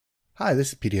Hi, this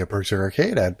is PD at BurgZerg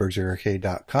Arcade at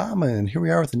BurgZergArcade.com, and here we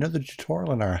are with another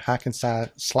tutorial in our hack and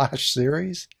slash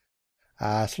series.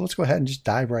 So let's go ahead and just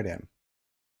dive right in.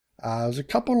 There's a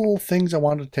couple little things I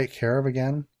wanted to take care of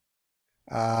again.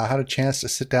 I had a chance to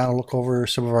sit down and look over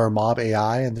some of our mob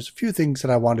AI, and there's a few things that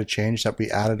I wanted to change that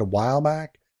we added a while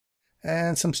back,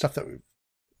 and some stuff that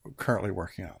we're currently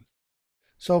working on.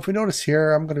 So if we notice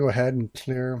here, I'm going to go ahead and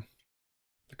clear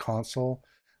the console.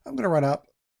 I'm going to run up.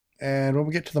 And when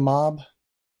we get to the mob,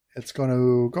 it's going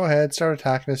to go ahead, start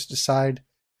attacking us, decide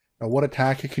what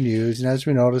attack it can use. And as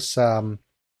we notice, when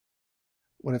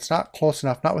it's not close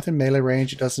enough, not within melee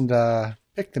range, it doesn't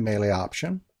pick the melee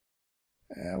option.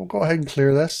 And we'll go ahead and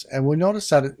clear this. And we'll notice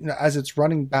that as it's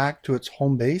running back to its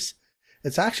home base,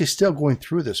 it's actually still going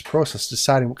through this process,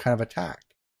 deciding what kind of attack.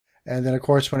 And then, of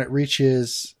course, when it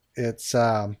reaches its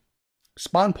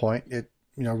spawn point, it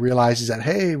realizes that,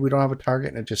 hey, we don't have a target,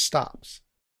 and it just stops.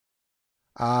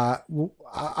 I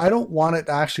don't want it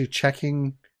actually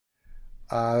checking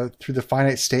through the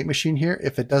finite state machine here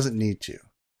if it doesn't need to.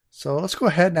 So let's go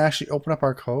ahead and actually open up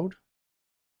our code.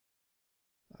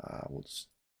 We'll just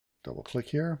double click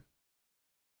here.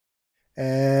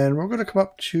 And we're going to come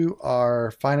up to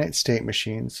our finite state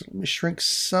machine. So let me shrink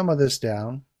some of this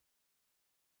down.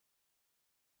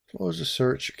 Close the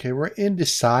search. Okay, we're in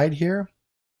decide here.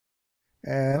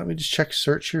 And let me just check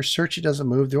search here. Search, it doesn't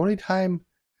move. The only time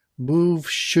move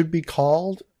should be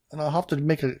called, and I'll have to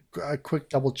make a quick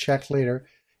double check later,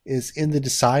 is in the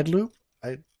decide loop.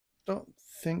 I don't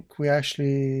think we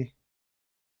actually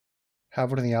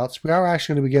have anything else. We are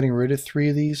actually going to be getting rid of 3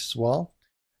 of these as well,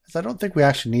 because I don't think we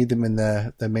actually need them in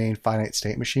the main finite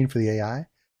state machine for the AI,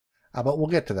 but we'll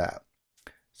get to that.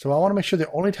 So I want to make sure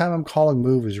the only time I'm calling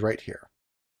move is right here.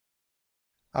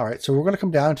 Alright, so we're going to come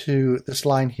down to this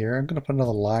line here. I'm going to put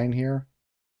another line here,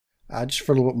 just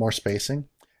for a little bit more spacing.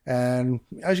 And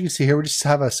as you can see here, we just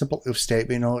have a simple if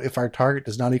statement. If our target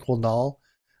does not equal null,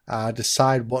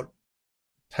 decide what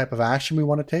type of action we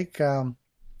want to take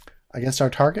against our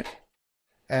target.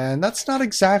 And that's not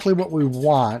exactly what we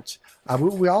want.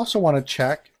 We also want to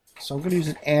check, so I'm going to use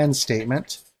an AND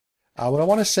statement. What I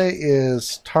want to say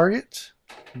is target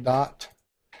dot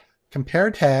compare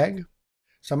tag.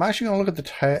 So I'm actually going to look at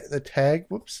the tag,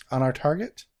 on our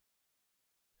target.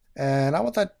 And I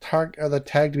want that the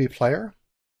tag to be player.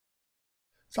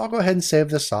 So I'll go ahead and save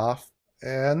this off.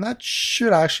 And that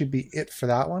should actually be it for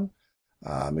that one.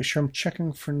 Make sure I'm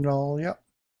checking for null. Yep.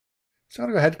 So I'm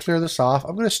going to go ahead and clear this off.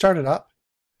 I'm going to start it up.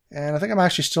 And I think I'm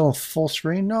actually still in full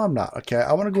screen. No, I'm not. Okay,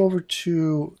 I want to go over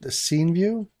to the scene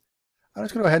view. I'm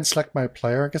just going to go ahead and select my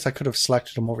player. I guess I could have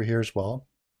selected him over here as well.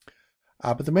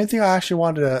 But the main thing I actually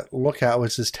wanted to look at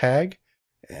was this tag.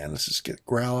 And let's just get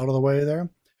Growl out of the way there.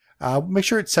 Make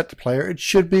sure it's set to player. It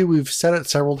should be. We've set it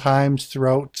several times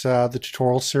throughout the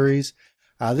tutorial series.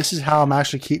 This is how I'm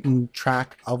actually keeping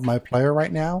track of my player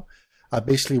right now.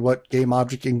 Basically what game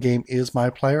object in game is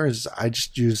my player is I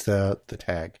just use the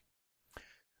tag.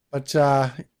 But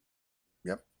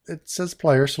yep, it says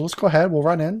player. So let's go ahead. We'll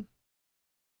run in.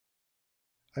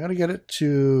 I'm going to get it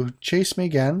to chase me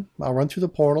again. I'll run through the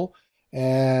portal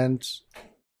and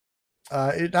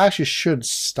it actually should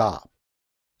stop.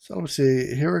 So let's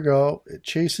see, here we go. It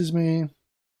chases me.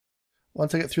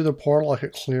 Once I get through the portal, I'll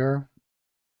hit clear.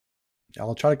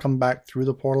 I'll try to come back through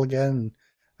the portal again. And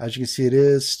as you can see, it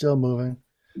is still moving.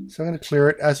 So I'm going to clear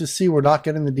it. As you see, we're not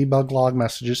getting the debug log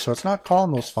messages, so it's not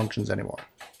calling those functions anymore.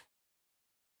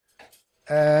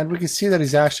 And we can see that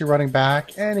he's actually running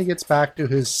back, and he gets back to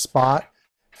his spot,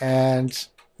 and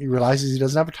he realizes he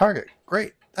doesn't have a target.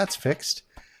 Great, that's fixed.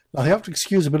 Now, you have to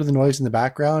excuse a bit of the noise in the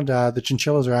background. The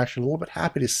chinchillas are actually a little bit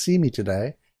happy to see me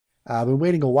today. I've been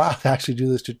waiting a while to actually do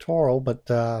this tutorial,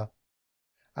 but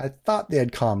I thought they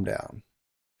had calmed down.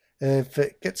 If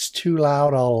it gets too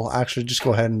loud, I'll actually just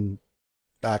go ahead and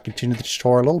continue the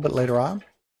tutorial a little bit later on.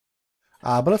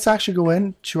 But let's actually go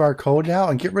into our code now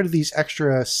and get rid of these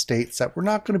extra states that we're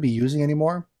not going to be using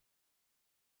anymore.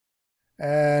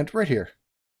 And right here.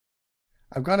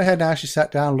 I've gone ahead and actually sat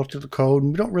down and looked at the code,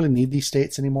 and we don't really need these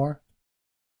states anymore.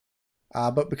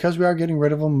 But because we are getting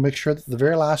rid of them, make sure that the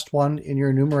very last one in your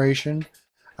enumeration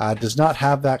does not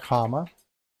have that comma.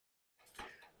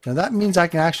 Now that means I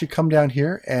can actually come down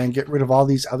here and get rid of all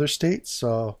these other states,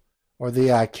 or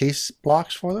the case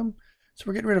blocks for them. So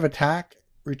we're getting rid of attack,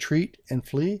 retreat, and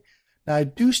flee. Now I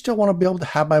do still want to be able to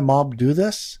have my mob do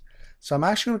this. So I'm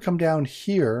actually going to come down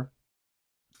here,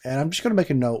 and I'm just going to make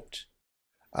a note.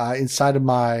 Inside of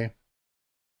my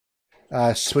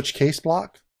switch case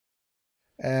block.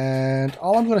 And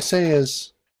all I'm going to say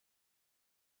is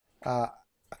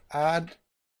add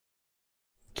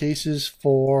cases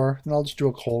for, and I'll just do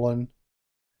a colon,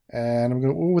 And I'm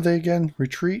going to, what were they again?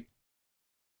 Retreat.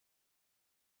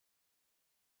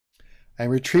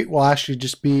 And retreat will actually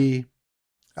just be,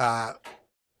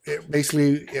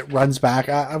 it runs back.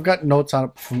 I've got notes on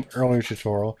it from earlier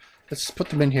tutorial. Let's put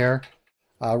them in here.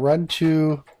 Run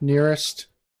to nearest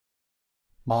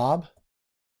mob.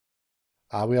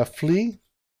 We have flee,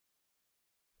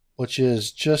 which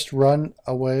is just run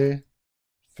away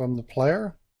from the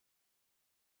player.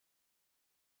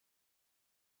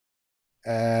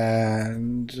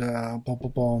 And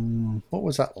what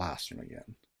was that last one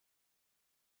again?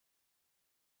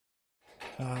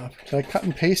 Did I cut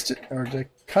and paste it, or did I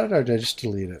cut it, or did I just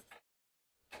delete it?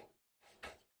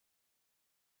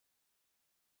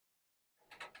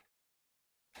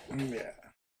 Yeah.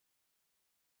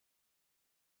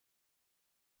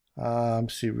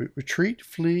 See, retreat,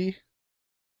 flee.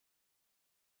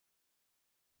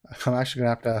 I'm actually gonna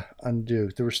have to undo.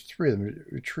 There was 3 of them.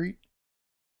 Retreat,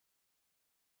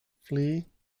 flee.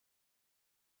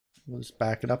 We'll just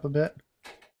back it up a bit.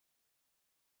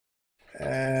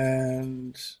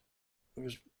 And it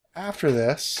was after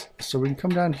this, so we can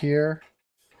come down here,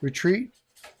 retreat,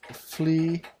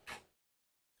 flee,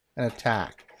 and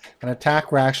attack. And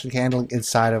attack we're actually handling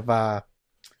inside of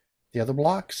the other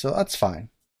block, so that's fine.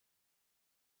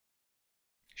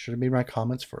 Should have made my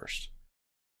comments first.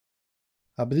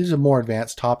 But these are more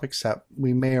advanced topics that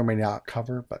we may or may not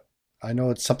cover, but I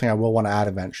know it's something I will want to add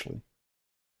eventually.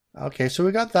 Okay, so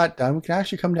we got that done. We can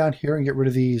actually come down here and get rid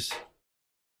of these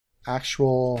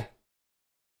actual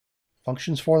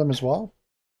functions for them as well.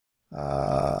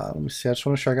 Let me see. I just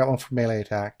want to make sure I got one for melee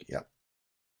attack. Yep.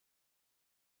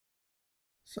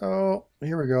 So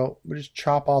here we go. We just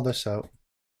chop all this out.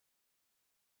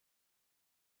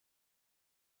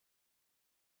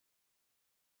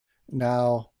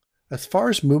 Now, as far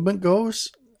as movement goes,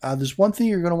 there's one thing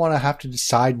you're going to want to have to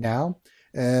decide now.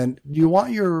 And you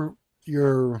want your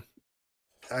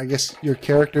I guess your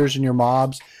characters and your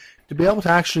mobs to be able to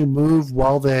actually move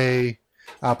while they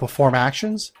perform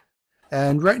actions.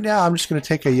 And right now, I'm just going to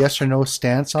take a yes or no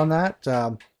stance on that.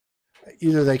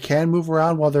 Either they can move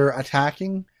around while they're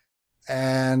attacking,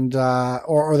 and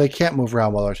or they can't move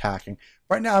around while they're attacking.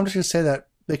 Right now, I'm just going to say that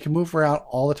they can move around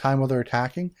all the time while they're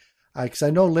attacking, because I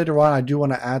know later on I do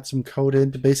want to add some code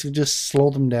in to basically just slow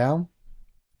them down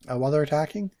while they're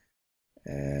attacking.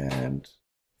 And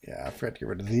yeah, I forgot to get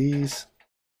rid of these.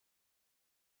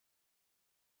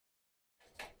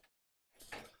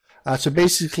 So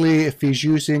basically, if he's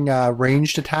using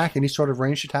ranged attack, any sort of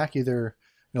ranged attack, either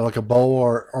like a bow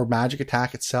or magic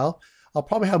attack itself, I'll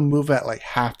probably have him move at like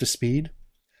half the speed,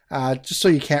 just so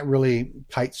you can't really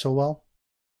kite so well.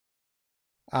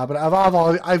 But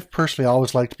I've personally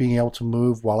always liked being able to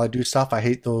move while I do stuff. I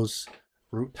hate those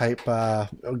root type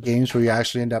games where you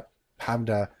actually end up having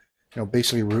to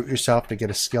basically root yourself to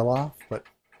get a skill off. But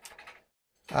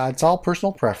it's all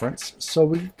personal preference. So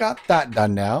we've got that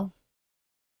done now.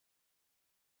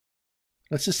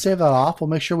 Let's just save that off. We'll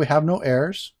make sure we have no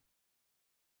errors.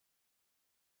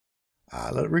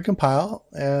 Let it recompile,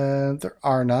 and there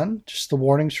are none, just the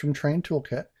warnings from Train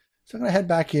Toolkit. So I'm going to head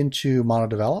back into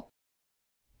MonoDevelop.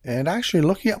 And actually,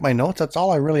 looking at my notes, that's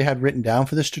all I really had written down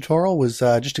for this tutorial was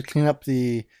just to clean up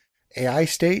the AI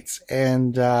states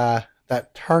and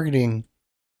that targeting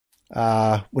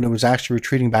when it was actually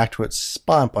retreating back to its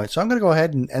spawn point. So I'm going to go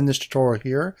ahead and end this tutorial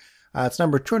here. It's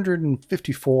number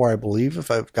 254, I believe,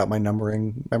 if I've got my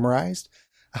numbering memorized.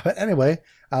 But anyway,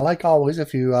 like always,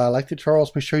 if you like the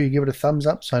tutorials, make sure you give it a thumbs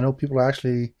up so I know people are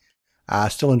actually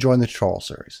still enjoying the tutorial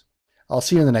series. I'll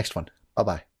see you in the next one.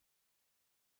 Bye-bye.